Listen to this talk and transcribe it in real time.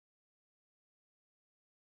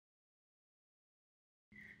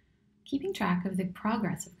Keeping track of the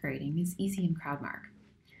progress of grading is easy in Crowdmark.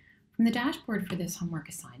 From the dashboard for this homework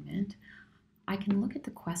assignment, I can look at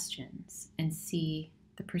the questions and see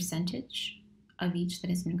the percentage of each that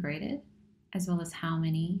has been graded, as well as how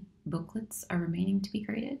many booklets are remaining to be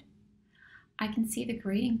graded. I can see the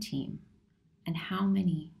grading team and how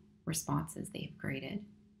many responses they have graded,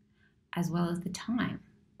 as well as the time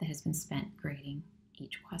that has been spent grading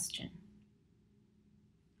each question.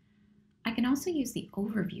 I can also use the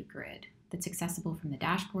overview grid that's accessible from the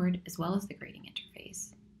dashboard as well as the grading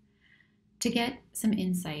interface to get some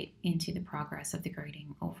insight into the progress of the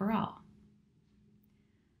grading overall.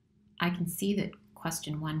 I can see that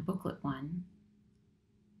question 1, booklet 1,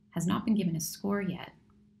 has not been given a score yet,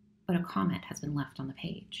 but a comment has been left on the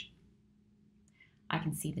page. I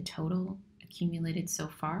can see the total accumulated so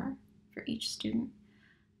far for each student,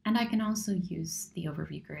 and I can also use the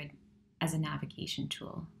overview grid as a navigation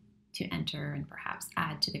tool to enter and perhaps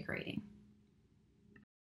add to the grading